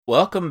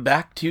Welcome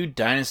back to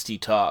Dynasty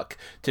Talk.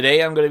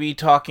 Today I'm going to be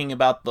talking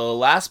about the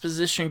last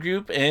position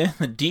group and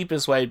the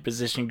deepest wide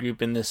position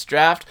group in this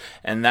draft,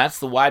 and that's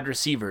the wide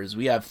receivers.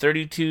 We have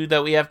 32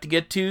 that we have to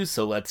get to,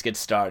 so let's get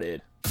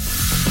started.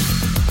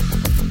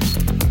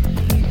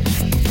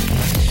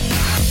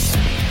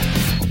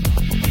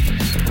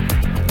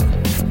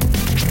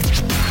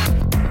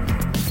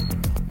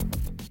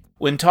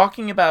 When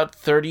talking about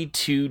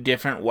 32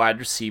 different wide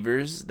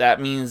receivers,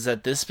 that means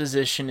that this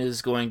position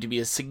is going to be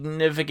a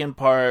significant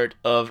part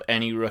of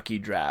any rookie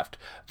draft.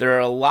 There are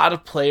a lot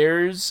of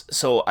players,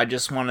 so I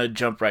just want to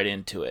jump right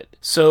into it.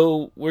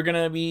 So we're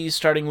going to be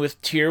starting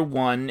with Tier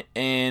 1,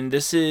 and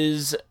this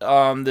is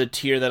the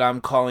tier that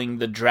I'm calling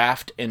the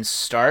Draft and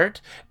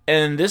Start.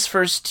 And this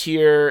first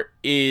tier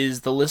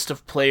is the list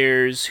of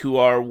players who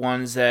are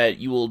ones that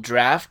you will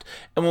draft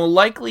and will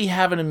likely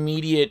have an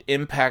immediate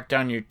impact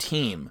on your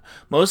team.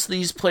 Most of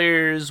these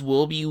players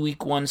will be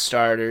week 1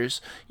 starters.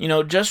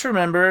 Just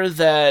remember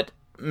that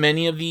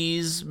many of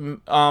these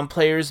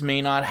players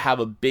may not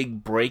have a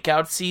big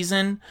breakout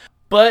season,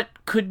 but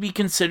could be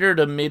considered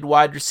a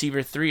mid-wide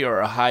receiver 3 or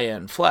a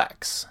high-end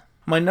flex.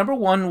 My number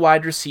 1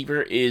 wide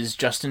receiver is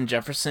Justin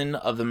Jefferson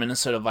of the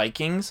Minnesota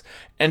Vikings,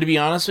 and to be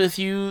honest with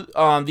you,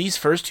 these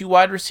first 2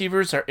 wide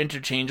receivers are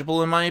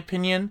interchangeable in my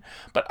opinion,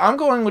 but I'm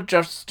going with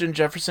Justin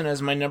Jefferson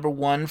as my number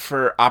 1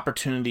 for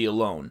opportunity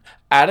alone.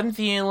 Adam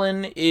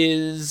Thielen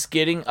is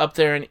getting up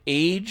there in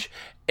age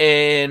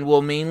and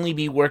will mainly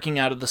be working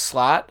out of the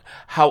slot.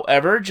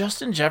 However,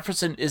 Justin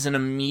Jefferson is an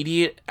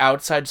immediate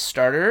outside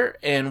starter,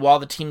 and while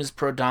the team is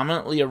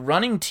predominantly a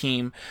running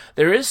team,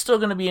 there is still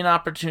going to be an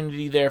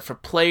opportunity there for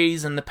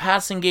plays in the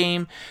passing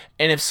game,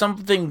 and if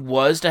something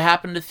was to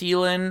happen to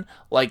Thielen,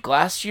 like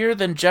last year,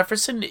 then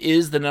Jefferson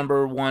is the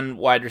number 1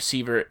 wide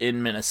receiver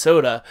in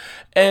Minnesota.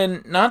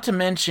 And not to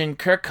mention,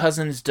 Kirk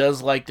Cousins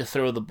does like to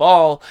throw the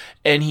ball,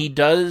 and he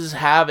does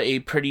have a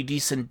pretty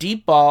decent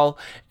deep ball,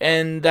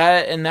 and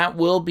that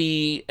will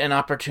be an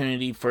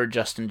opportunity for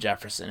Justin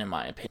Jefferson, in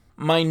my opinion.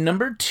 My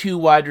number 2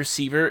 wide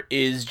receiver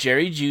is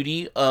Jerry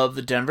Jeudy of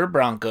the Denver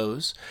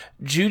Broncos.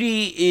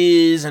 Jeudy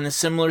is in a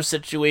similar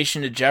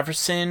situation to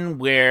Jefferson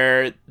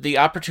where the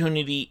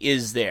opportunity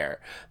is there.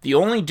 The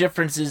only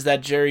difference is that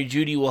Jerry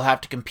Jeudy will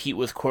have to compete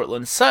with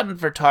Courtland Sutton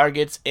for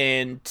targets,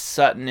 and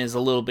Sutton is a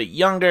little bit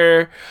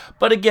younger.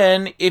 But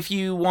again, if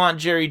you want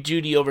Jerry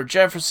Jeudy over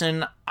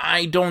Jefferson,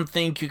 I don't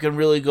think you can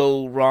really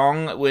go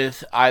wrong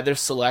with either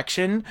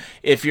selection.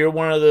 If you're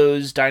one of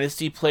those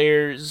dynasty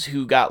players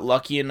who got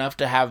lucky enough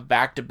to have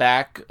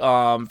back-to-back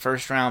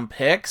first-round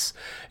picks,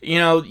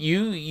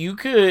 you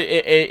could,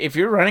 if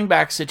your running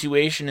back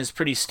situation is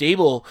pretty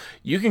stable,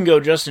 you can go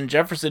Justin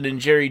Jefferson and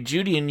Jerry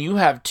Jeudy, and you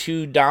have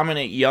 2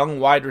 dominant young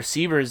wide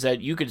receivers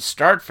that you could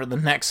start for the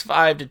next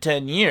 5 to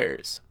 10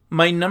 years.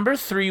 My number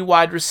 3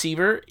 wide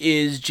receiver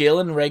is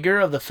Jalen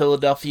Reagor of the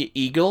Philadelphia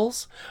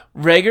Eagles.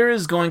 Reagor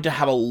is going to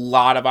have a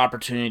lot of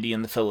opportunity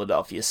in the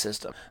Philadelphia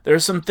system. There are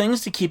some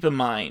things to keep in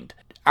mind.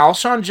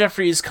 Alshon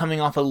Jeffrey is coming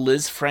off a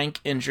Liz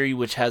Frank injury,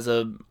 which has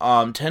a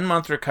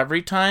 10-month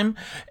recovery time,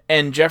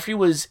 and Jeffrey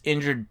was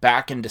injured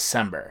back in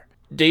December.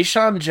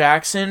 Deshaun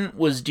Jackson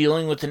was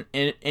dealing with an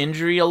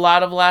injury a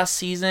lot of last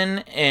season,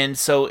 and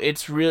so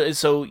it's really,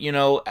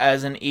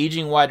 as an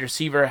aging wide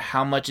receiver,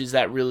 how much is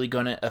that really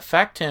going to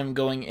affect him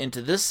going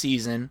into this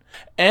season?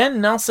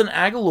 And Nelson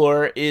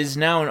Aguilar is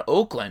now in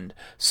Oakland,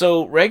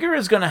 so Reagor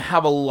is going to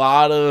have a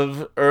lot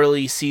of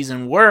early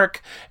season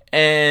work,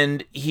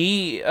 and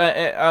he,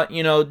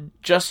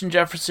 Justin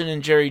Jefferson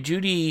and Jerry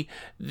Jeudy,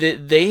 they're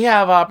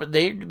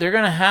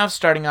going to have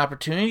starting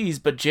opportunities,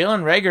 but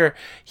Jalen Reagor,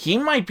 he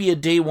might be a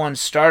day 1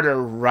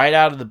 starter right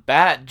out of the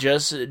bat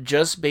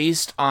just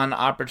based on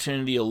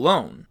opportunity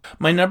alone.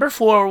 My number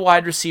 4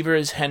 wide receiver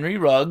is Henry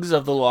Ruggs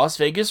of the Las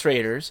Vegas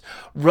Raiders.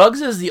 Ruggs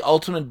is the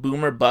ultimate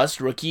boomer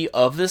bust rookie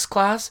of this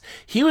class.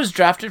 He was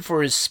drafted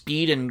for his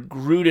speed, and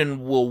Gruden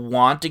will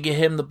want to get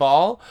him the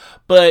ball,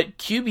 but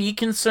QB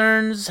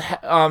concerns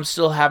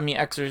still have me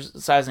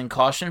exercising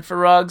caution for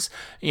Ruggs.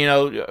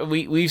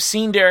 We've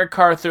seen Derek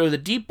Carr throw the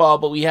deep ball,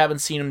 but we haven't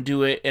seen him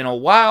do it in a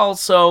while.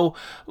 So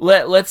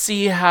let's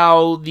see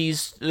how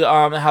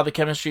the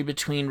chemistry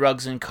between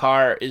Ruggs and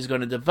Carr is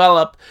going to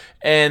develop,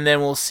 and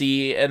then we'll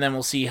see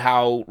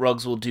how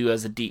Ruggs will do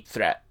as a deep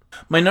threat.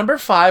 My number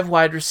 5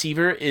 wide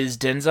receiver is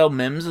Denzel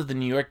Mims of the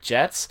New York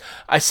Jets.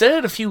 I said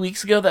it a few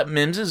weeks ago that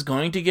Mims is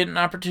going to get an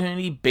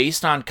opportunity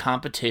based on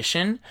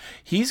competition.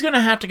 He's going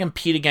to have to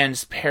compete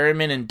against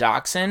Perriman and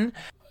Doxson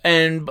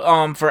and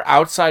for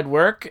outside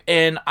work,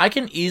 and I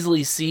can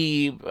easily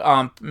see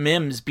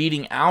Mims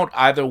beating out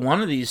either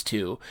one of these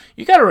 2.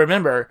 You got to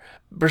remember,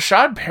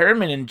 Brashad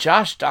Perriman and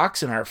Josh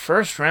Doxson are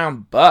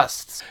first-round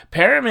busts.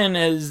 Perriman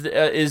is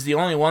the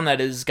only one that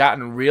has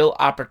gotten real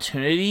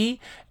opportunity,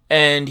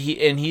 and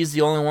he's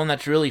the only one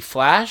that's really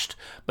flashed.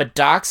 But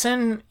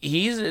Doxson,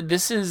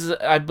 this is,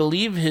 I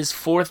believe, his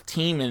 4th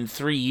team in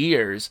 3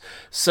 years.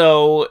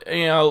 So,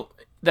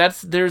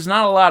 there's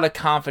not a lot of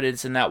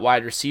confidence in that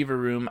wide receiver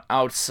room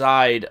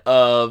outside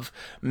of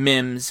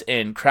Mims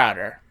and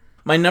Crowder.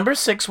 My number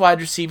 6 wide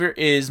receiver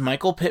is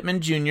Michael Pittman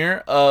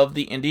Jr. of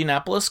the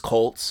Indianapolis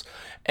Colts.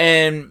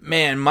 And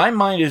man, my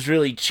mind has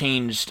really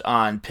changed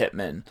on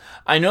Pittman.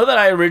 I know that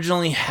I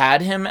originally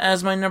had him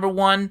as my number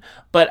 1,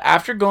 but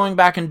after going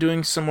back and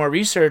doing some more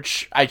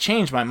research, I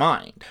changed my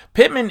mind.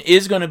 Pittman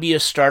is going to be a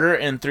starter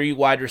in 3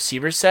 wide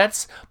receiver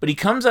sets, but he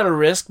comes at a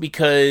risk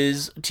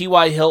because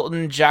T.Y.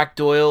 Hilton, Jack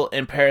Doyle,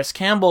 and Paris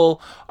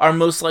Campbell are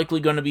most likely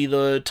going to be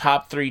the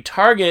top 3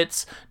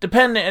 targets,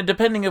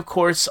 depending of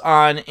course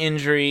on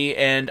injury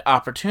and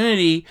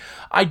opportunity.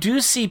 I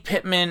do see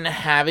Pittman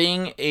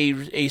having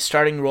a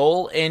starting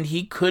role, and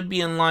he could be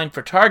in line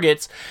for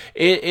targets.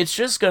 It's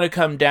just going to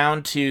come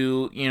down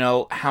to,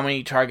 how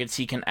many targets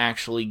he can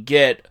actually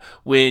get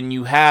when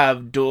you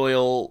have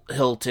Doyle,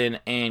 Hilton,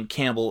 and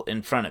Campbell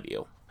in front of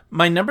you.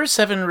 My number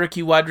 7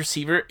 rookie wide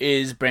receiver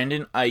is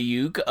Brandon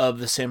Ayuk of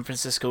the San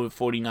Francisco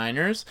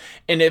 49ers.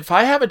 And if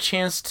I have a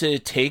chance to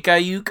take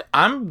Ayuk,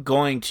 I'm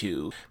going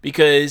to,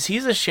 because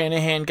he's a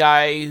Shanahan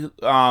guy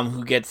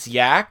who gets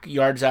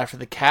yards after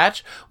the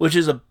catch, which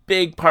is a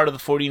big part of the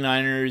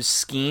 49ers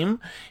scheme.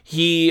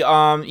 He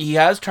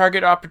has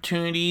target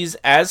opportunities,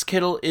 as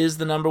Kittle is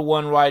the number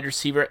 1 wide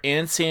receiver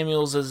and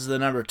Samuels is the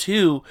number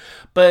 2.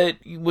 But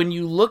when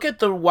you look at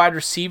the wide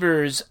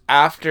receivers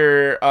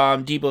after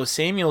Deebo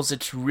Samuels,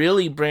 it's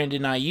really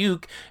Brandon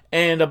Ayuk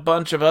and a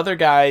bunch of other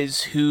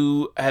guys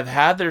who have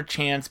had their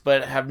chance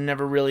but have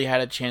never really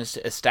had a chance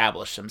to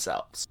establish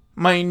themselves.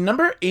 My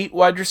number 8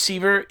 wide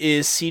receiver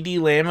is CeeDee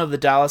Lamb of the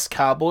Dallas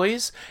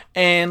Cowboys,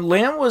 and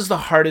Lamb was the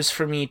hardest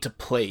for me to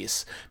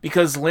place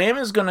because Lamb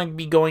is going to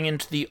be going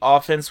into the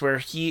offense where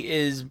he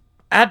is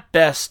at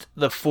best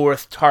the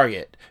 4th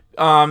target.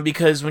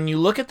 Because when you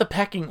look at the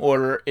pecking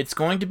order, it's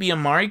going to be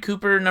Amari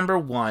Cooper number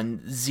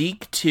 1,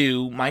 Zeke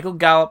 2, Michael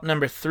Gallup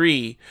number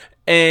 3,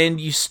 and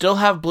you still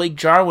have Blake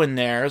Jarwin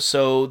there,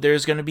 so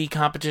there's going to be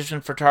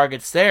competition for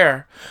targets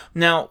there.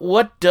 Now,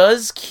 what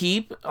does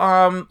keep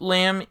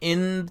Lamb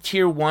in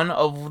tier 1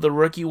 of the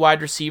rookie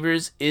wide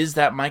receivers is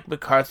that Mike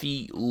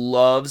McCarthy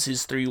loves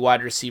his 3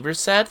 wide receiver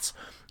sets.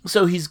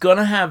 So he's going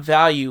to have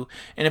value,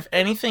 and if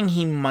anything,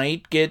 he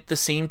might get the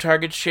same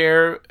target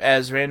share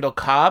as Randall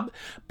Cobb,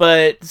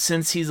 but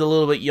since he's a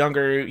little bit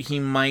younger, he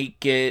might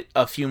get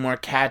a few more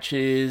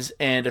catches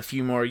and a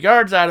few more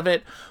yards out of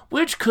it,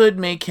 which could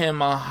make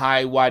him a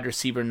high wide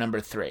receiver number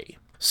 3.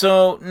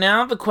 So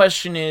now the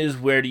question is,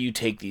 where do you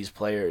take these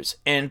players?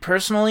 And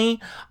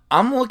personally,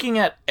 I'm looking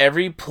at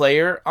every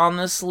player on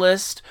this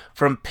list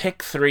from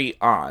pick 3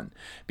 on,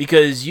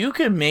 because you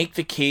can make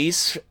the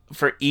case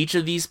for each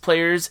of these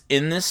players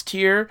in this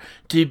tier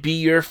to be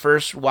your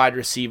first wide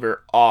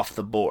receiver off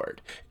the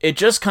board. It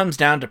just comes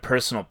down to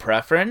personal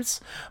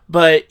preference,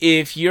 but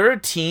if you're a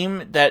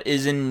team that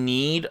is in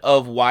need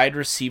of wide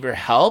receiver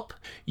help,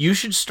 you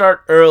should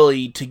start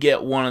early to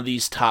get one of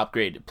these top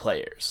graded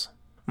players.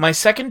 My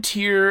second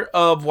tier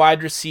of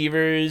wide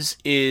receivers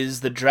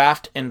is the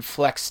draft and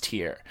flex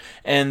tier.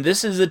 And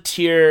this is a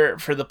tier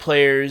for the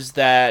players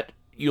that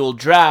you'll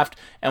draft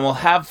and will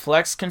have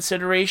flex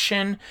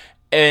consideration.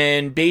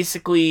 And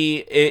basically,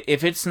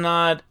 if it's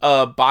not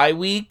a bye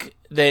week,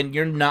 then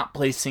you're not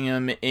placing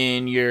them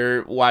in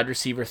your wide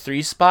receiver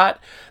 3 spot.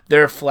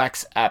 They're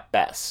flex at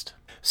best.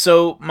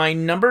 So my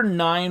number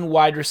 9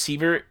 wide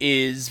receiver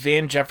is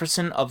Van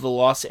Jefferson of the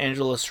Los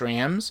Angeles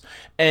Rams.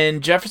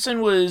 And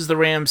Jefferson was the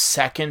Rams'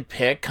 second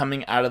pick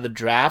coming out of the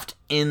draft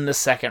in the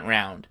second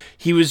round.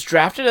 He was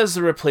drafted as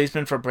the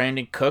replacement for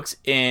Brandon Cooks,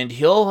 and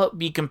he'll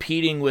be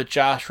competing with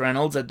Josh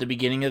Reynolds at the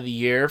beginning of the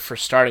year for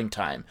starting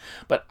time.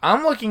 But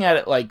I'm looking at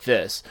it like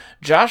this.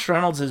 Josh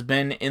Reynolds has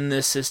been in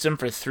this system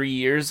for 3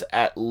 years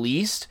at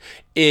least.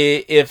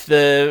 If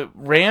the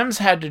Rams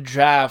had to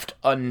draft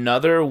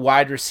another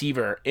wide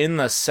receiver in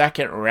the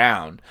second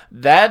round,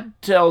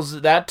 that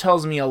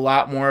tells me a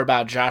lot more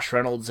about Josh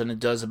Reynolds than it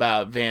does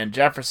about Van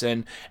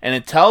Jefferson, and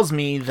it tells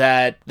me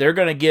that they're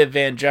going to give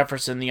Van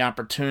Jefferson the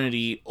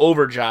opportunity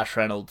over Josh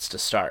Reynolds to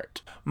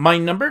start. My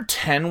number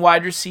 10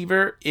 wide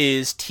receiver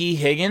is T.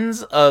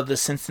 Higgins of the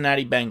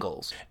Cincinnati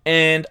Bengals.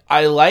 And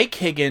I like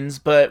Higgins,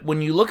 but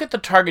when you look at the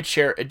target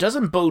share, it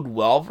doesn't bode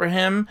well for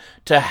him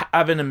to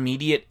have an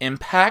immediate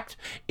impact.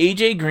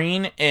 AJ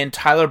Green and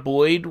Tyler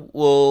Boyd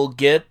will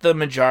get the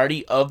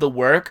majority of the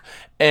work,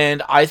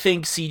 and I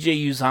think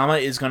CJ Uzomah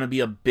is going to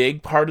be a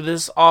big part of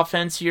this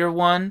offense year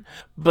 1.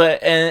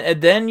 But and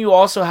then you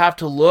also have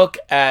to look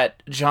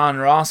at John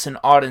Ross and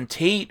Auden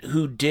Tate,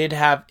 who did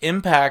have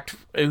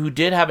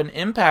an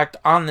impact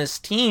on this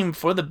team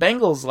for the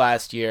Bengals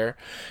last year.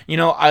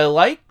 I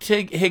like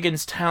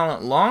Higgins'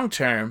 talent long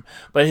term,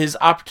 but his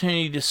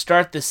opportunity to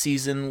start the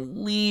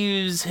season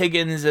leaves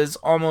Higgins as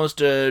almost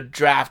a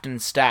draft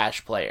and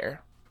stash player.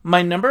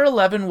 My number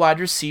 11 wide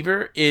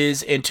receiver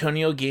is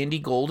Antonio Gandy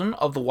Golden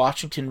of the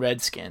Washington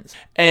Redskins.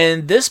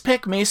 And this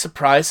pick may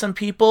surprise some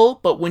people,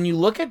 but when you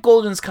look at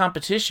Golden's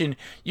competition,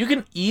 you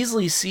can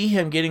easily see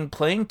him getting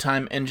playing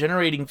time and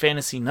generating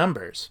fantasy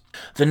numbers.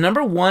 The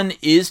number 1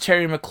 is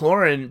Terry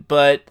McLaurin,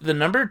 but the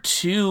number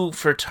 2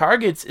 for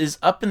targets is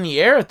up in the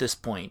air at this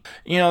point.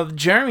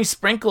 Jeremy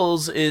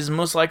Sprinkles is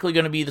most likely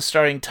going to be the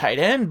starting tight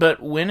end,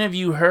 but when have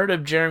you heard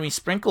of Jeremy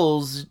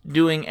Sprinkles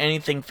doing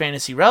anything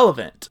fantasy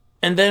relevant?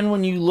 And then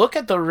when you look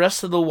at the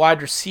rest of the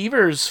wide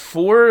receivers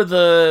for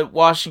the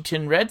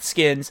Washington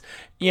Redskins,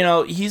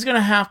 he's going to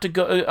have to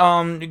go,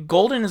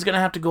 Golden is going to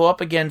have to go up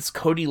against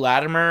Cody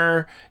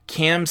Latimer,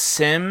 Cam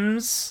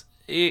Sims,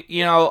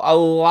 a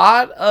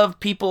lot of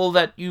people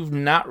that you've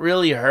not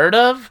really heard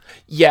of.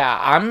 Yeah,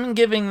 I'm going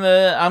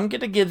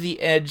to give the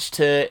edge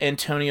to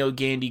Antonio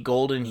Gandy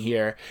Golden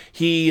here.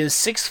 He is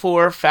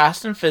 6'4",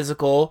 fast and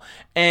physical,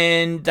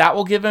 and that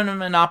will give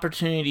him an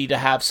opportunity to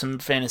have some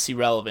fantasy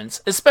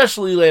relevance,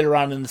 especially later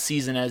on in the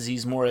season as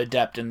he's more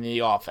adept in the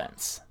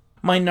offense.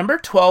 My number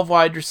 12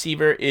 wide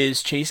receiver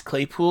is Chase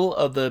Claypool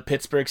of the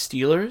Pittsburgh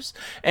Steelers,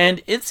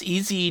 and it's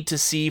easy to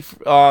see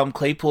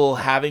Claypool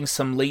having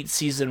some late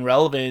season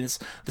relevance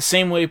the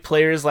same way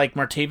players like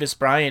Martavis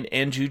Bryant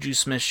and Juju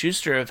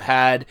Smith-Schuster have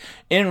had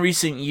in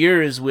recent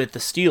years with the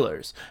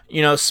Steelers.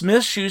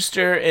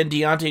 Smith-Schuster and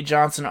Deontay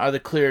Johnson are the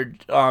clear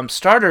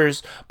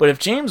starters, but if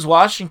James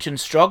Washington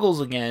struggles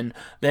again,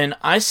 then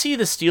I see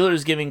the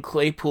Steelers giving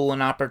Claypool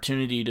an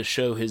opportunity to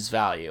show his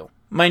value.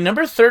 My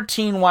number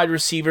 13 wide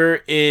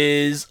receiver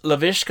is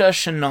Laviska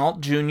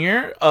Shenault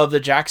Jr. of the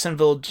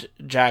Jacksonville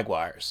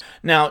Jaguars.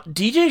 Now,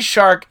 DJ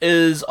Shark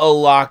is a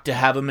lock to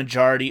have a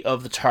majority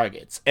of the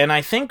targets, and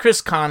I think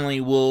Chris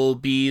Conley will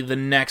be the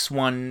next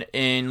one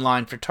in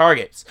line for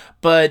targets.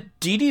 But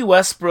D.D.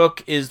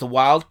 Westbrook is the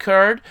wild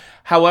card.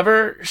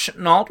 However,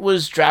 Shenault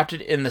was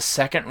drafted in the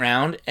second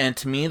round, and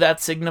to me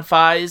that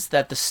signifies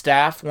that the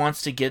staff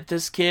wants to get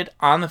this kid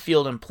on the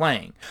field and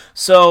playing.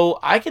 So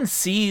I can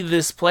see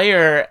this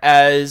player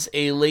as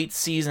a late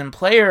season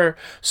player,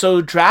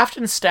 so draft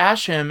and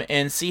stash him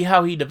and see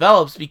how he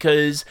develops,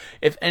 because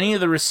if any of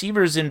the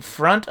receivers in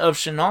front of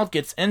Shenault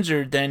gets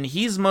injured, then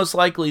he's most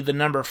likely the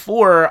number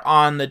 4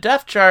 on the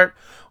depth chart,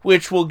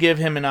 which will give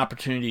him an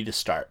opportunity to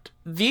start.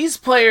 These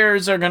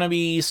players are going to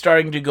be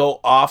starting to go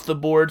off the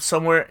board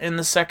somewhere in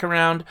the second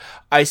round.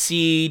 I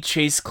see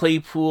Chase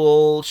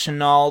Claypool,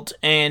 Shenault,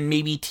 and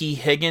maybe T.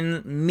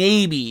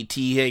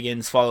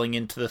 Higgins falling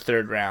into the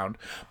third round.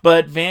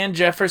 But Van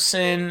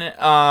Jefferson,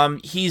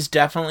 he's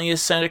definitely a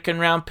second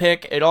round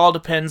pick. It all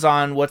depends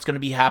on what's going to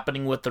be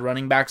happening with the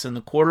running backs and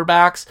the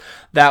quarterbacks.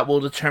 That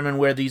will determine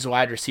where these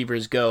wide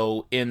receivers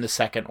go in the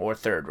second or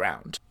third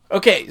round.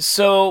 Okay,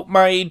 so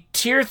my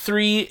tier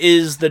 3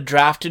 is the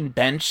draft and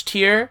bench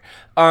tier.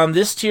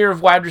 This tier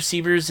of wide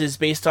receivers is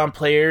based on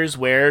players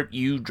where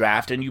you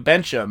draft and you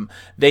bench them.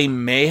 They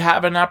may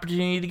have an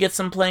opportunity to get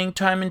some playing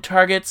time and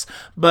targets,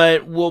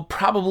 but will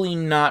probably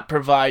not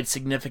provide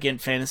significant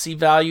fantasy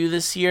value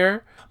this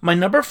year. My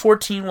number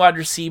 14 wide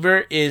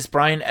receiver is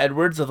Bryan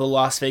Edwards of the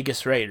Las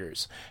Vegas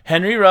Raiders.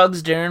 Henry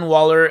Ruggs, Darren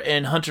Waller,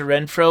 and Hunter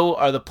Renfrow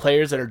are the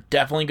players that are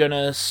definitely going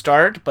to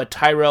start, but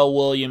Tyrell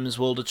Williams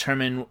will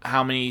determine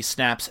how many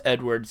snaps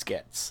Edwards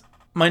gets.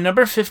 My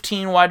number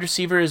 15 wide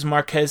receiver is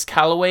Marquez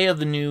Callaway of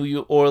the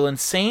New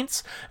Orleans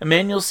Saints.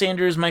 Emmanuel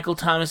Sanders, Michael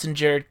Thomas, and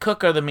Jared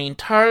Cook are the main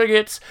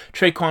targets.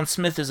 Traquan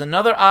Smith is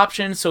another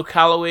option, so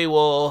Callaway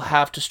will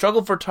have to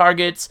struggle for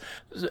targets,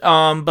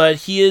 but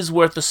he is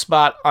worth a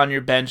spot on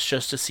your bench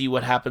just to see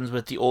what happens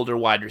with the older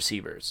wide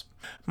receivers.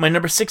 My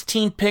number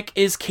 16 pick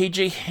is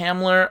KJ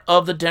Hamler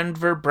of the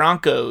Denver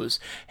Broncos.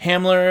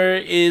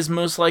 Hamler is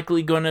most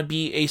likely going to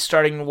be a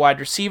starting wide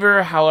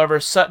receiver. However,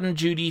 Sutton,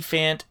 Judy,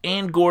 Fant,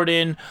 and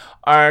Gordon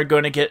are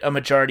going to get a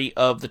majority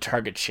of the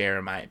target share,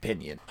 in my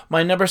opinion.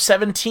 My number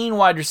 17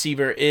 wide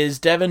receiver is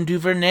Devin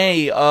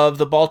Duvernay of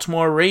the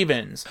Baltimore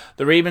Ravens.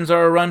 The Ravens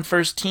are a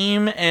run-first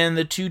team, and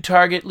the 2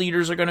 target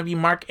leaders are going to be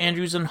Mark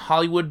Andrews and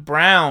Hollywood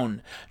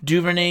Brown.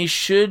 Duvernay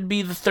should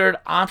be the third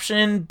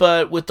option,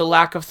 but with the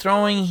lack of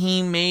throwing,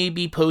 he may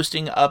be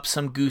posting up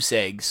some goose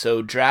eggs,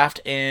 so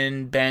draft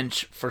and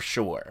bench for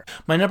sure.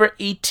 My number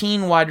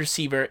 18 wide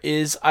receiver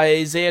is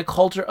Isaiah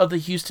Coulter of the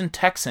Houston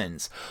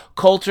Texans.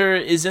 Coulter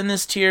is in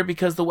this tier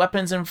because the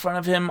weapons in front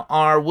of him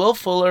are Will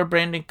Fuller,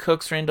 Brandon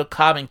Cooks, Randall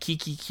Cobb, and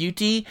Kiki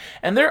Cutie,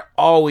 and they're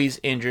always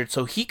injured,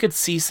 so he could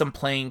see some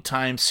playing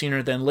time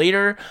sooner than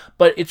later,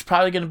 but it's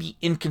probably going to be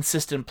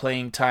inconsistent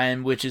playing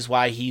time, which is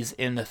why he's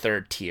in the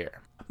third tier.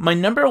 My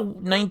number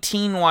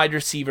 19 wide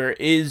receiver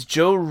is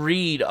Joe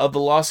Reed of the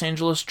Los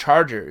Angeles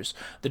Chargers.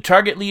 The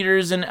target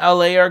leaders in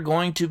LA are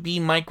going to be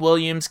Mike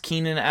Williams,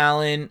 Keenan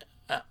Allen,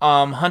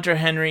 Hunter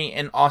Henry,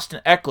 and Austin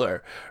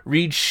Eckler.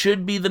 Reed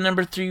should be the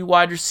number 3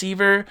 wide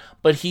receiver,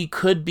 but he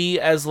could be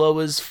as low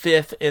as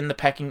 5th in the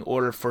pecking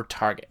order for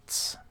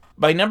targets.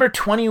 My number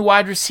 20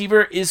 wide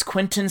receiver is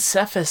Quinton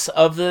Cephas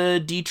of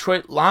the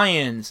Detroit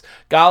Lions.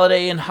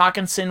 Galladay and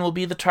Hawkinson will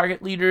be the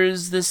target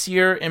leaders this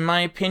year, in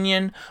my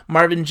opinion.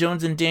 Marvin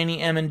Jones and Danny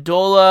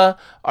Amendola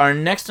are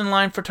next in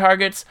line for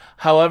targets.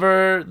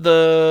 However,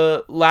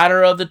 the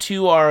latter of the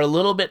two are a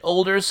little bit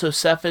older, so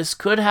Cephas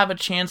could have a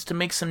chance to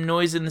make some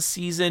noise in the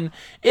season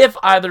if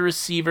either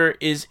receiver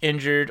is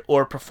injured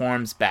or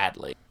performs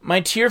badly. My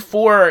tier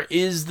 4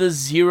 is the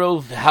zero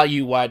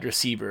value wide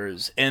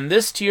receivers, and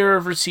this tier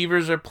of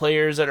receivers are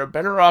players that are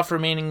better off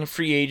remaining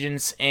free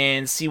agents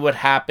and see what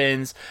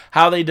happens,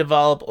 how they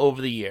develop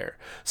over the year.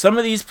 Some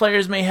of these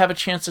players may have a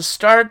chance to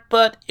start,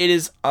 but it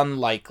is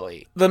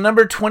unlikely. The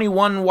number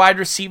 21 wide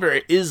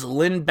receiver is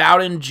Lynn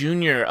Bowden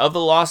Jr. of the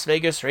Las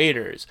Vegas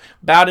Raiders.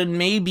 Bowden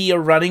may be a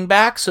running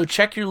back, so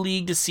check your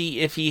league to see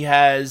if he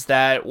has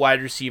that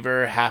wide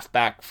receiver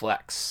halfback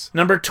flex.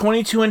 Number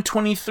 22 and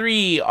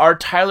 23 are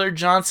Tyler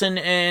Johnson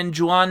and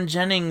Juwan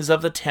Jennings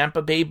of the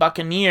Tampa Bay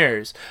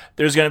Buccaneers.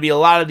 There's going to be a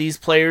lot of these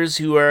players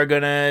who are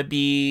going to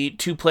be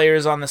two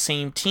players on the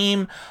same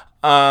team.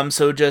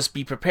 So just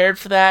be prepared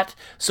for that.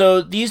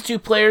 So these two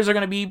players are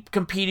going to be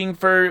competing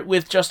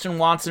with Justin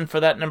Watson for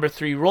that number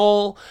 3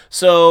 role.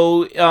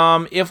 So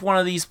if one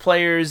of these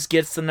players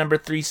gets the number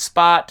 3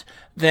 spot,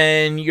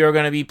 then you're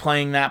going to be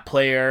playing that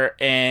player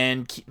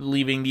and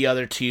leaving the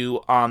other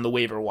two on the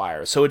waiver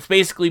wire. So it's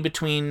basically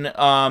between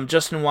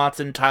Justin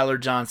Watson, Tyler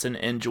Johnson,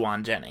 and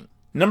Juwan Jennings.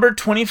 Number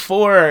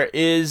 24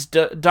 is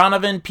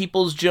Donovan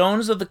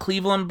Peoples-Jones of the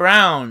Cleveland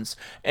Browns.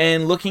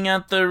 And looking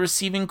at the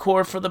receiving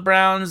core for the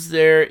Browns,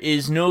 there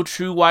is no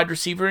true wide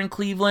receiver in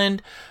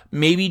Cleveland.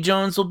 Maybe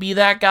Jones will be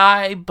that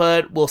guy,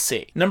 but we'll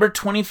see. Number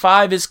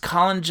 25 is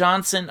Colin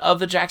Johnson of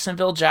the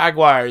Jacksonville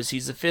Jaguars.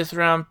 He's a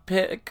 5th-round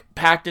pick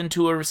packed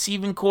into a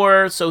receiving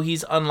core, so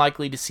he's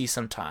unlikely to see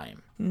some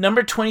time.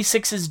 Number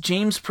 26 is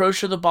James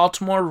Proche of the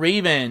Baltimore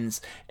Ravens,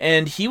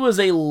 and he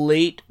was a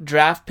late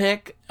draft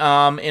pick in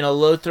a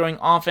low-throwing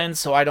offense,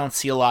 so I don't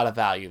see a lot of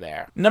value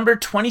there. Number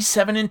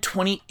 27 and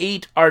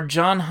 28 are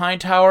John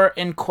Hightower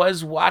and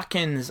Quez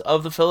Watkins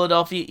of the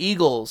Philadelphia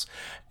Eagles,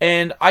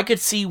 and I could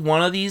see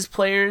one of these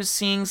players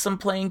seeing some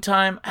playing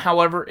time.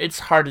 However, it's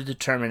hard to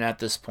determine at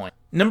this point.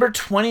 Number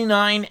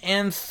 29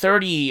 and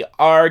 30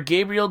 are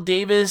Gabriel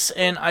Davis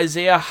and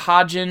Isaiah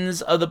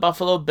Hodgins of the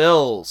Buffalo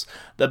Bills.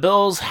 The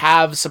Bills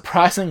have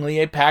surprisingly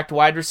a packed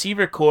wide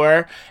receiver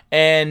core,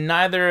 and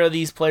neither of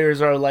these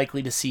players are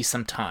likely to see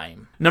some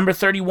time. Number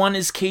 31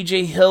 is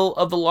KJ Hill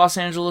of the Los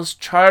Angeles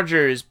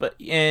Chargers,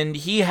 and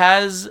he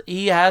has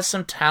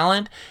some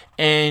talent,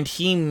 and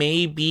he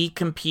may be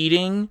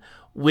competing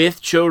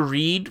with Joe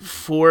Reed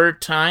for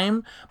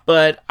time,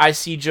 but I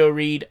see Joe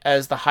Reed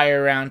as the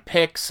higher round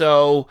pick,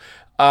 so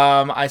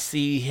I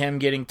see him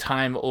getting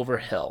time over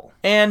Hill.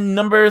 And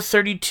number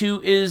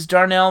 32 is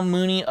Darnell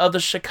Mooney of the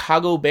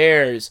Chicago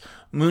Bears.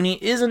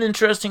 Mooney is an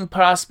interesting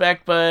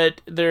prospect,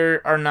 but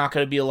there are not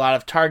going to be a lot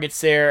of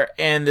targets there,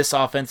 and this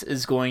offense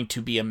is going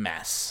to be a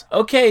mess.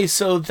 Okay,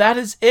 so that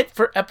is it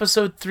for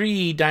episode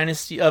 3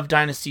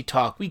 Dynasty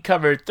Talk. We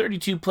covered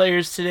 32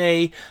 players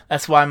today.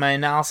 That's why my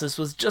analysis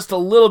was just a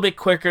little bit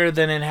quicker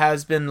than it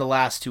has been the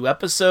last 2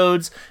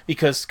 episodes,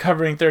 because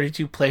covering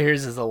 32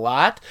 players is a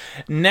lot.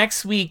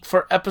 Next week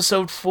for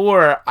episode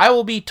 4, I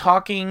will be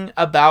talking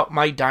about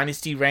my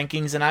Dynasty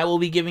rankings, and I will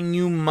be giving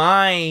you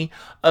my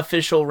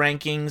official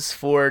rankings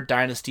for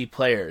Dynasty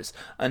players.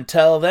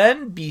 Until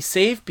then, be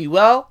safe, be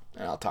well,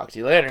 and I'll talk to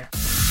you later.